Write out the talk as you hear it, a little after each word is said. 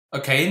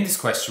Okay, in this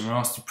question we're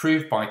asked to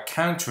prove by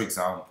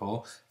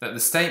counterexample that the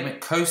statement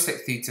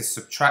cosec theta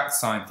subtract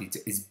sine theta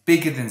is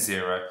bigger than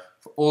 0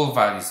 for all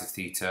values of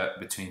theta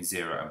between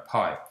 0 and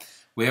pi.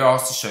 We're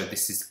asked to show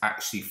this is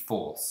actually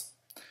false.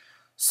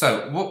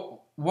 So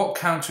what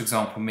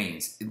counterexample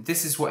means?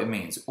 This is what it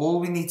means. All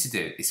we need to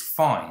do is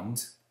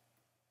find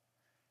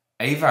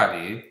a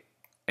value,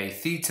 a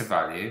theta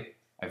value,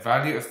 a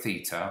value of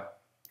theta,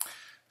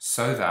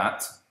 so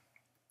that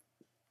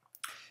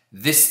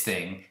this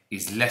thing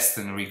is less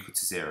than or equal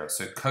to 0.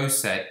 So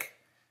cosec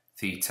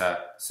theta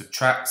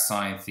subtract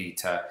sine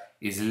theta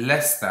is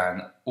less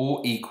than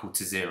or equal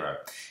to 0.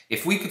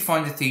 If we could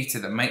find a theta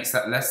that makes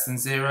that less than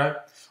 0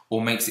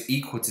 or makes it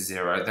equal to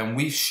 0, then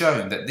we've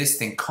shown that this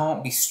thing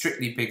can't be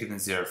strictly bigger than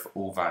 0 for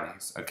all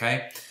values,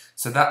 okay?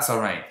 So that's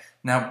our aim.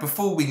 Now,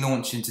 before we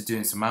launch into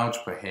doing some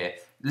algebra here,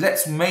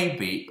 let's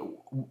maybe,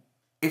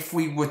 if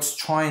we were to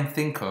try and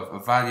think of a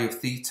value of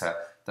theta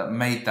that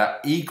made that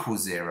equal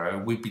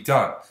 0, we'd be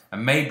done.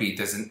 And maybe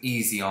there's an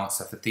easy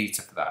answer for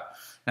theta for that.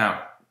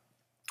 Now,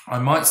 I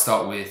might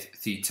start with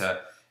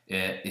theta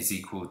is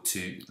equal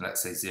to,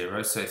 let's say,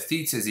 0. So if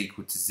theta is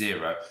equal to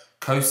 0,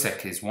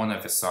 cosec is 1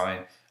 over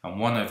sine, and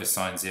 1 over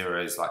sine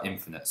 0 is like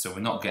infinite, so we're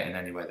not getting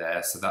anywhere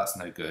there, so that's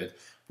no good.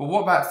 But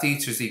what about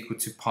theta is equal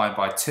to pi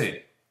by 2?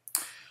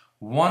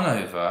 1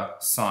 over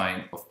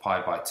sine of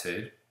pi by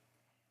 2,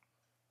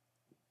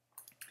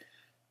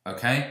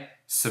 okay?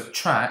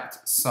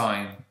 Subtract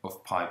sine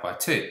of pi by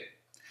 2.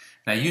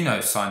 Now you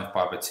know sine of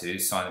pi by 2,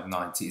 sine of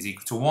 90 is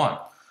equal to 1.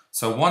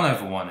 So 1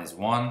 over 1 is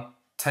 1,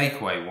 take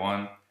away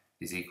 1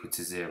 is equal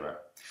to 0.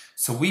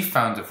 So we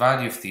found a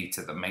value of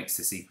theta that makes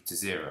this equal to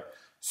 0.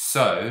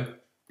 So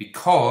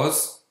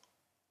because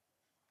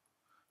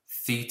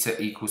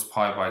theta equals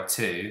pi by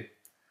 2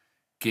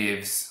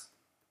 gives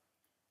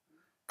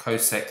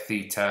cosec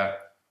theta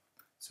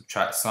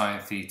subtract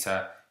sine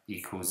theta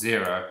equals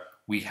 0,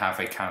 we have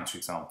a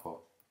counterexample.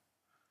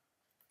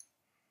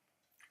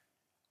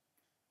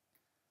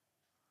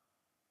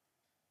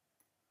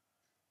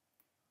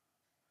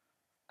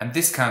 And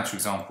this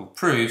counterexample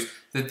proves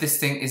that this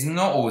thing is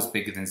not always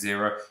bigger than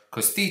 0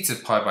 because theta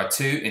pi by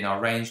 2 in our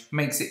range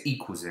makes it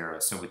equal 0,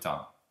 so we're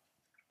done.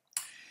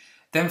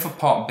 Then for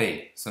part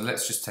B, so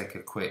let's just take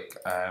a quick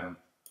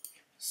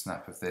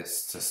snap of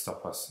this to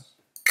stop us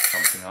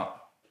jumping up.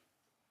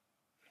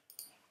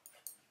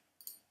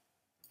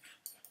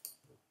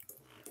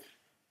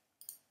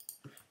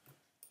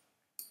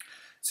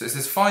 So it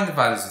says find the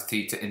values of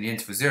theta in the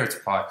interval 0 to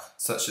pi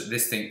such that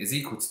this thing is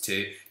equal to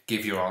 2.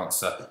 Give your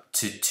answer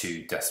to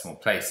 2 decimal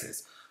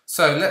places.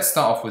 So let's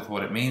start off with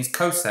what it means.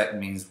 Cosec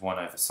means 1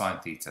 over sine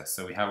theta.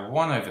 So we have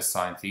 1 over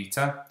sine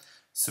theta,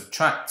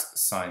 subtract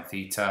sine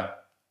theta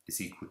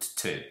is equal to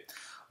 2.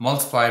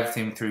 Multiply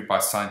everything through by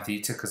sine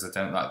theta because I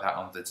don't like that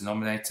on the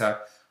denominator.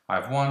 I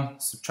have 1,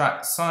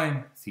 subtract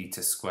sine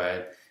theta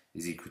squared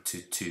is equal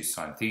to 2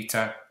 sine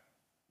theta.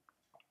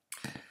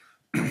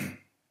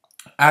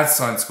 Add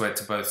sine squared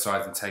to both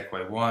sides and take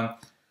away 1.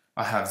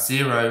 I have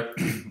 0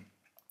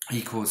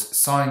 equals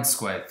sine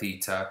squared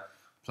theta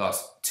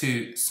plus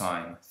 2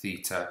 sine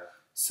theta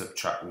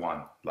subtract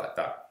 1, like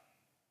that.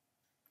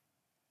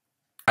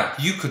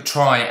 You could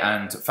try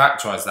and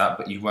factorise that,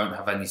 but you won't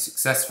have any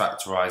success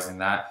factorising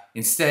that.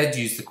 Instead,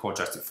 use the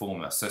quadratic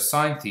formula. So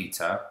sine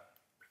theta,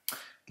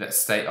 let's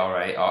state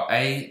our A. Our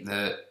A,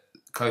 the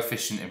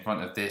coefficient in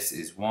front of this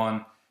is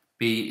 1,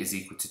 B is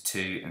equal to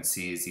 2, and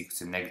C is equal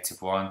to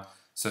negative 1.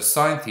 So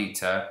sine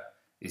theta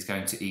is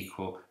going to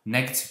equal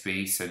negative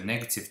b, so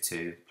negative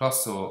 2,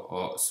 plus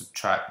or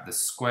subtract the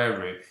square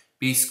root,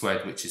 b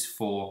squared, which is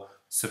 4,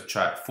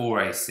 subtract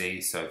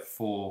 4ac, so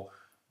 4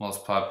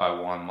 multiplied by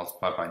 1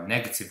 multiplied by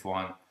negative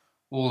 1,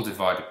 all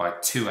divided by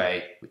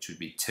 2a, which would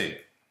be 2.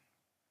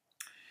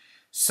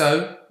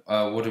 So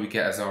what do we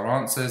get as our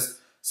answers?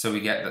 So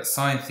we get that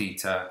sine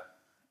theta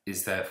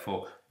is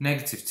therefore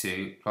negative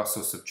 2 plus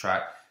or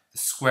subtract the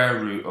square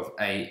root of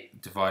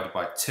 8 divided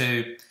by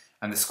 2,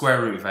 and the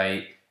square root of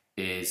 8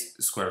 is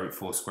square root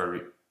 4 square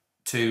root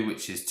 2,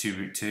 which is 2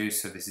 root 2,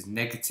 so this is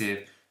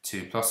negative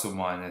 2 plus or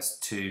minus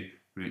 2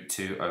 root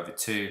 2 over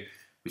 2,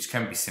 which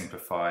can be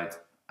simplified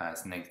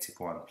as negative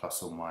 1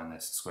 plus or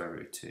minus square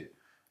root 2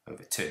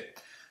 over 2.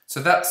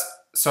 So that's,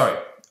 sorry,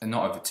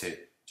 not over 2,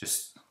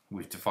 just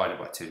we've divided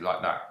by 2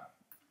 like that.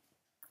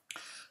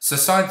 So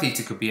sine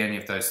theta could be any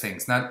of those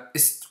things. Now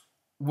it's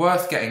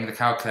worth getting the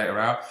calculator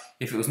out.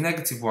 If it was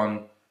negative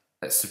 1,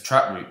 let's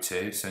subtract root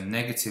 2, so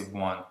negative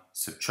 1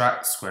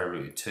 subtract square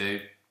root of 2,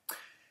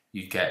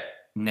 you get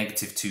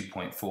negative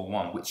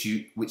 2.41, which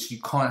you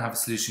can't have a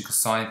solution because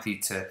sine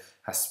theta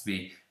has to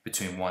be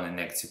between 1 and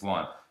negative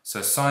 1.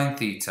 So sine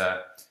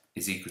theta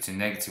is equal to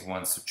negative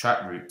 1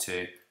 subtract root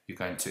 2, you're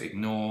going to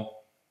ignore,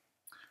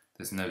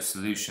 there's no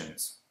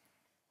solutions.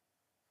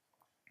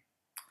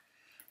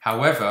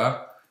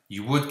 However,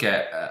 you would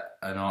get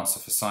an answer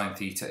for sine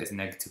theta is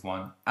negative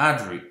 1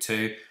 add root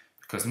 2,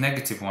 because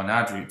negative 1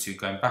 add root 2,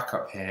 going back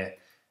up here,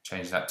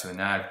 change that to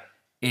an add,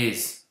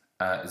 is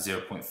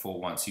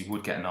 0.41, so you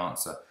would get an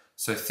answer.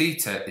 So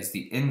theta is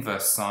the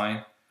inverse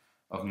sine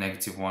of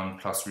negative 1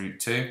 plus root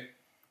 2.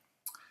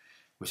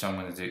 which I'm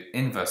going to do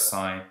inverse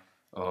sine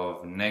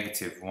of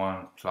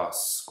 -1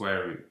 plus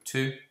square root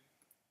 2,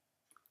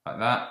 like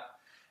that.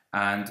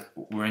 And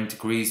we're in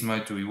degrees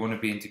mode. Do we want to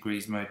be in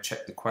degrees mode?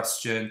 Check the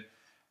question.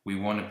 We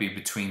want to be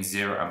between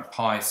 0 and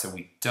pi, so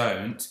we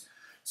don't.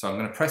 So I'm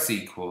going to press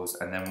equals,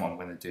 and then what I'm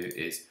going to do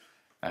is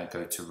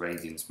go to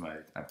radians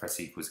mode and press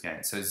equals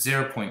again. So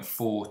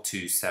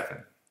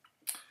 0.427.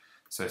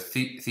 So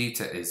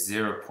theta is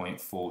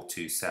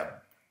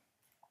 0.427.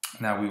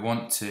 Now we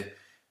want to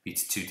be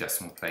to 2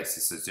 decimal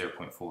places, so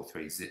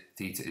 0.43.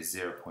 Theta is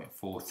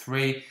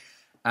 0.43.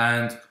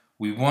 And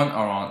we want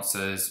our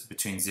answers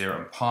between 0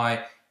 and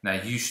pi. Now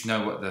you should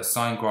know what the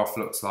sine graph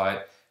looks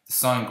like. The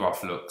sine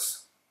graph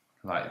looks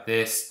like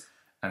this.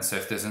 And so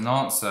if there's an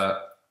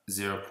answer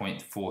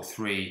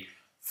 0.43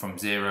 from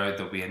 0,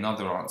 there'll be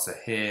another answer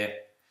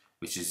here,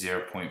 which is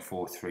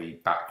 0.43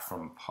 back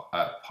from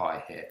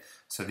pi here.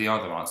 So the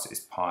other answer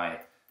is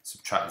pi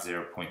subtract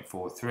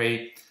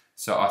 0.43.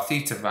 So our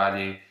theta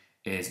value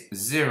is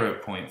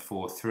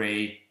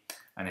 0.43,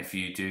 and if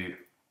you do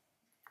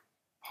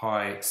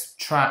pi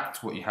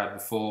subtract what you had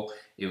before,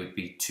 it would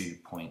be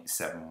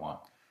 2.71.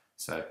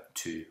 So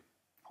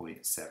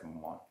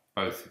 2.71.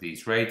 Both of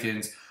these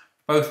radians,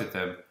 both of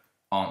them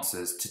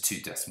answers to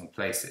 2 decimal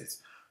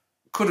places.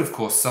 Could of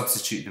course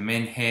substitute them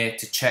in here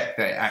to check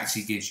that it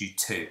actually gives you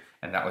 2,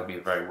 and that would be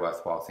a very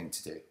worthwhile thing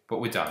to do.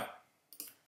 But we're done.